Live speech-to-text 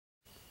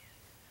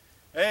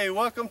Hey,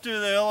 welcome to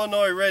the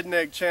Illinois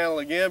Redneck channel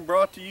again,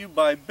 brought to you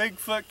by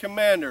Bigfoot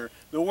Commander,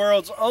 the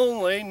world's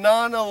only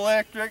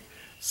non-electric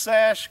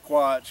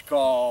sasquatch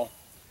call.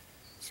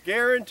 It's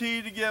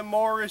guaranteed to get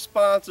more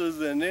responses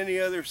than any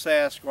other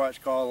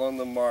sasquatch call on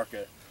the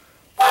market.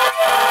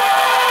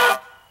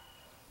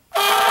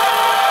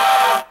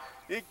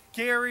 It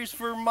carries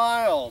for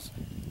miles.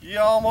 You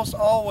almost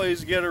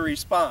always get a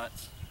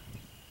response.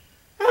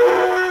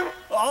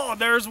 Oh,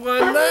 there's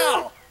one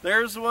now.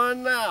 There's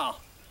one now.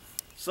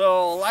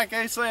 So, like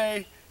I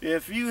say,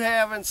 if you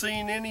haven't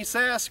seen any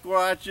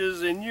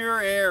Sasquatches in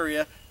your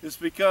area, it's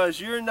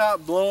because you're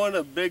not blowing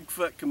a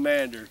Bigfoot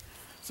Commander.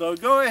 So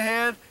go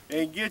ahead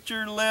and get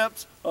your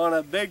lips on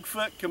a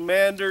Bigfoot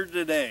Commander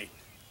today.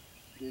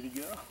 Did he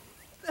go?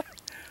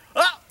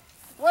 Oh,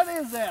 what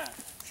is that?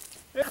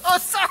 Oh,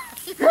 sorry!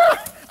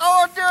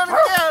 Oh, do it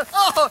again!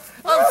 Oh,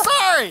 I'm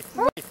sorry!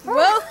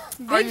 Well,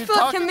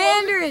 Bigfoot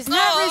Commander is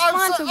not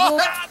responsible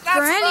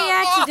for any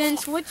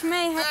accidents which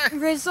may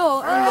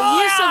result in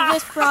the use of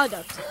this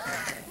product.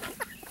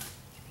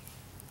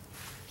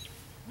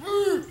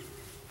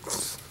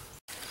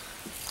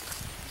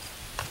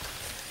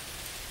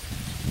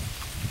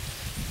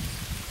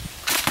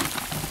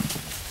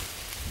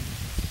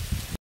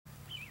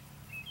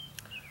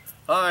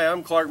 Hi,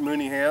 I'm Clark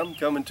Mooneyham,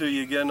 coming to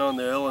you again on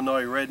the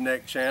Illinois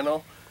Redneck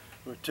channel.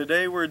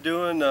 Today we're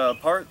doing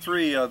part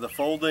 3 of the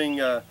folding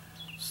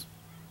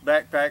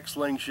backpack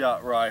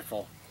slingshot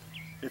rifle.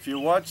 If you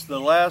watch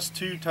the last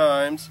 2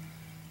 times,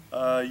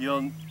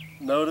 you'll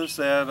notice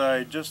that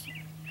I just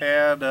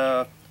had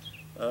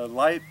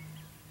light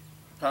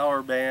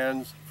power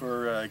bands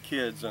for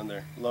kids on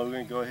there.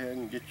 Logan, go ahead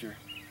and get your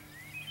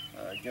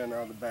gun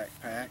out of the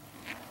backpack.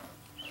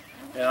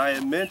 And I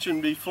had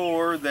mentioned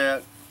before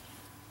that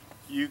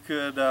you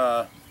could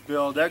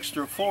build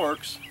extra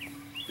forks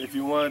if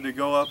you wanted to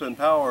go up in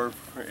power,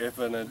 if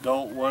an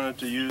adult wanted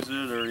to use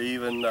it, or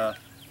even a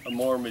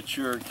more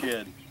mature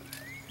kid.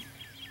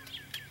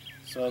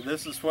 So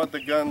this is what the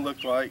gun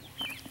looked like.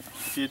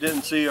 If you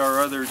didn't see our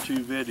other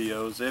 2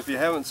 videos, if you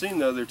haven't seen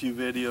the other 2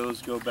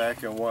 videos, go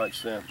back and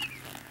watch them.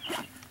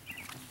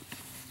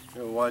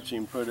 You'll watch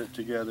him put it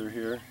together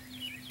here.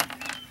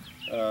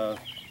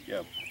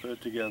 Yeah, put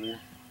it together.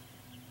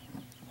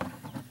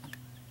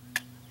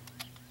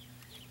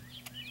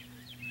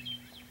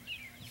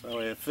 So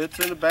it fits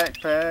in a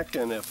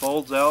backpack and it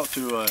folds out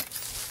to a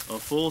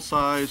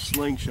full-size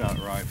slingshot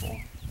rifle.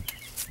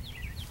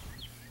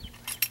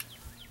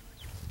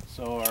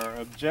 So our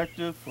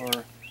objective for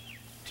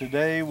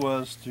today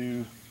was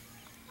to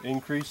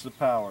increase the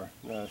power.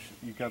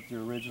 You got the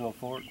original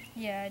fork?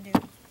 Yeah, I do.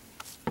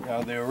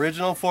 Now the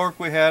original fork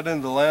we had in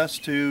the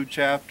last 2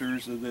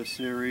 chapters of this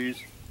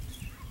series,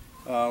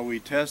 we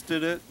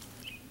tested it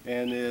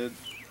and it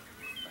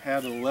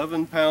had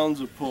 11 pounds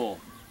of pull.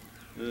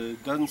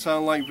 It doesn't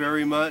sound like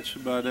very much,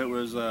 but it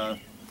was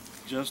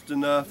just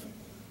enough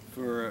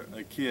for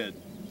a kid.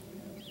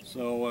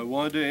 So I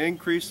wanted to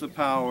increase the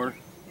power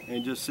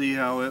and just see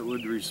how it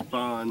would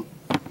respond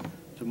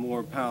to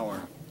more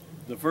power.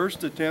 The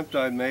first attempt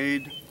I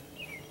made,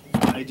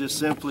 I just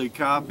simply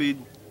copied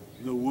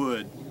the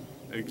wood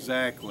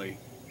exactly.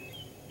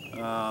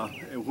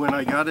 And when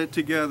I got it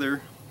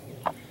together,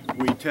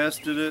 we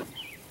tested it,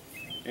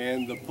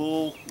 and the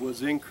pull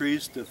was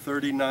increased to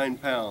 39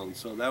 pounds,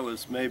 so that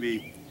was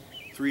maybe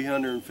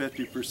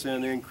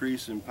 350%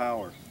 increase in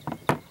power.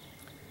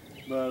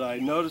 But I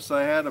noticed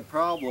I had a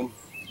problem.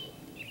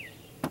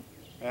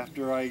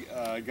 After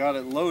I got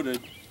it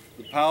loaded,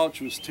 the pouch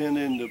was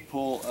tending to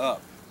pull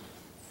up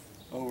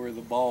over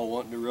the ball,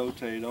 wanting to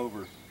rotate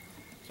over.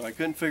 So I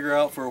couldn't figure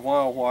out for a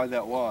while why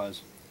that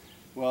was.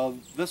 Well,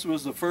 this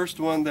was the first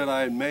one that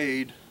I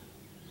made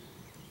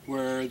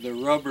where the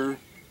rubber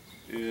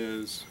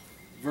is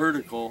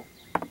vertical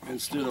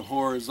instead of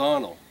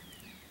horizontal,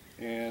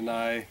 and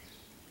I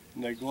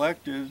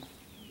neglected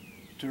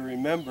to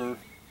remember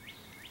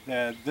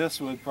that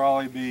this would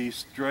probably be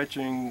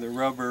stretching the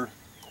rubber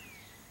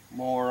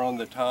more on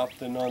the top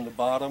than on the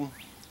bottom,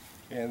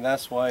 and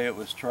that's why it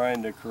was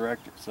trying to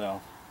correct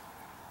itself.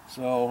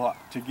 So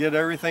to get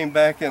everything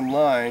back in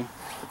line,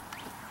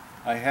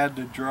 I had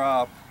to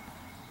drop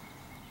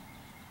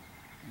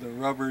the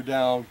rubber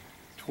down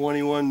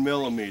 21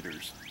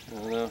 millimeters.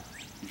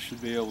 You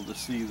should be able to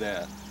see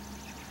that.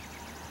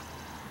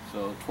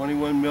 So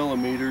 21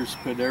 millimeters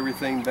put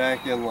everything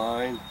back in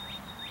line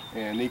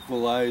and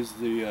equalize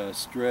the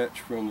stretch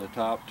from the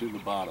top to the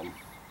bottom.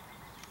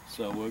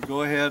 So we'll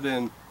go ahead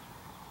and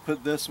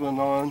put this one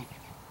on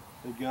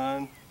the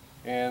gun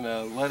and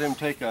let him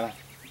take a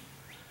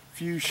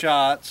few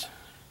shots.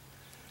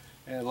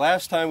 And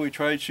last time we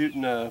tried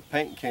shooting a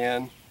paint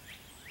can,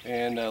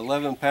 and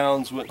 11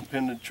 pounds wouldn't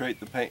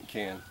penetrate the paint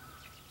can.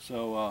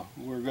 So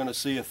we're going to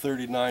see if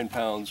 39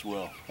 pounds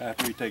will,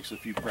 after he takes a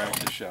few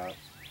practice shots.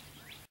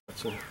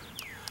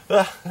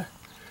 That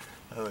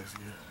looks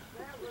good.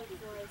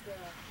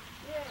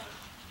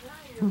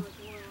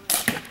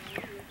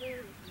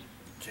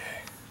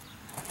 Okay.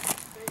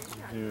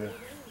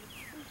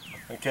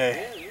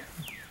 Okay.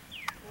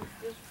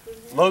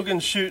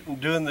 Logan's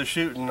doing the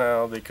shooting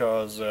now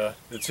because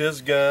it's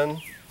his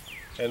gun,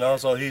 and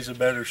also he's a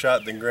better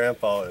shot than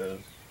Grandpa is.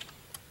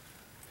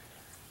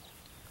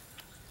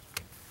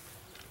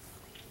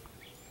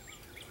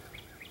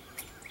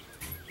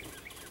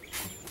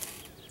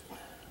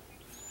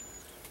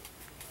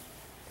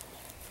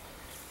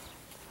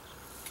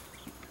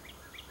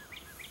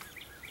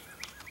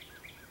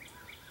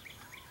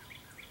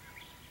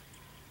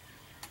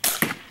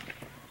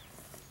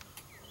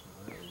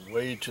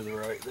 Way to the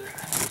right there.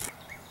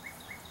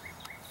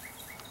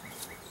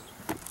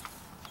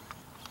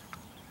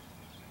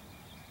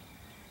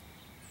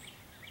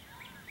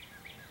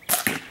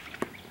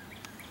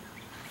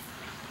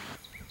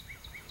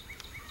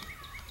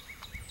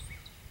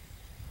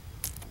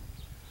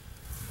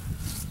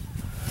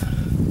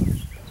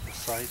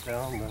 Sight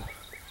down the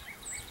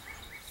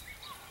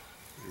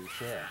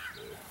shaft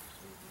there.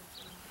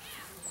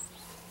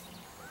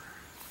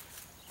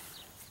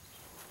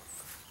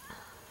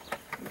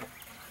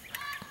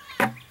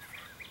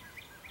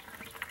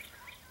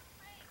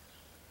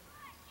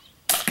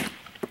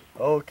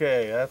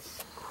 Okay,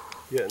 that's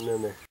getting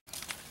in there.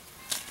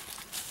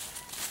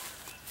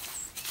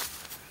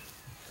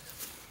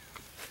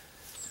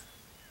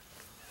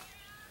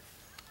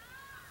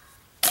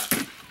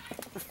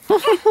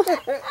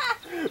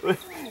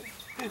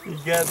 You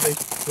got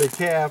the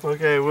cap.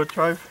 Okay, we'll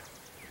try a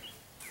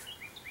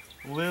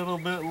little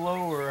bit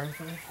lower, I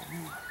think.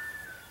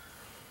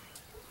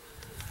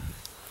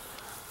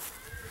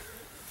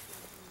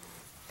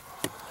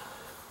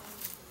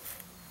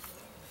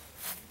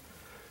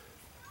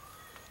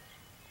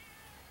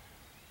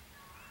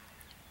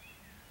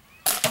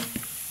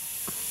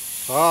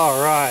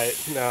 All right,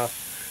 now,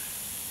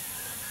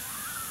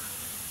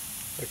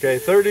 okay,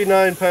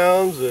 39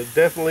 pounds, it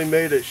definitely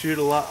made it shoot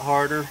a lot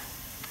harder,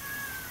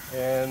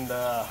 and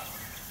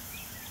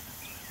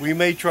we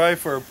may try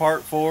for a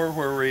part 4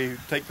 where we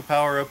take the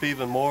power up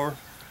even more,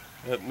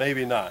 but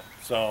maybe not.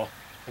 So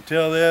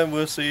until then,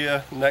 we'll see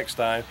you next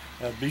time.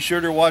 Be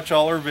sure to watch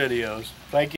all our videos. Thank you.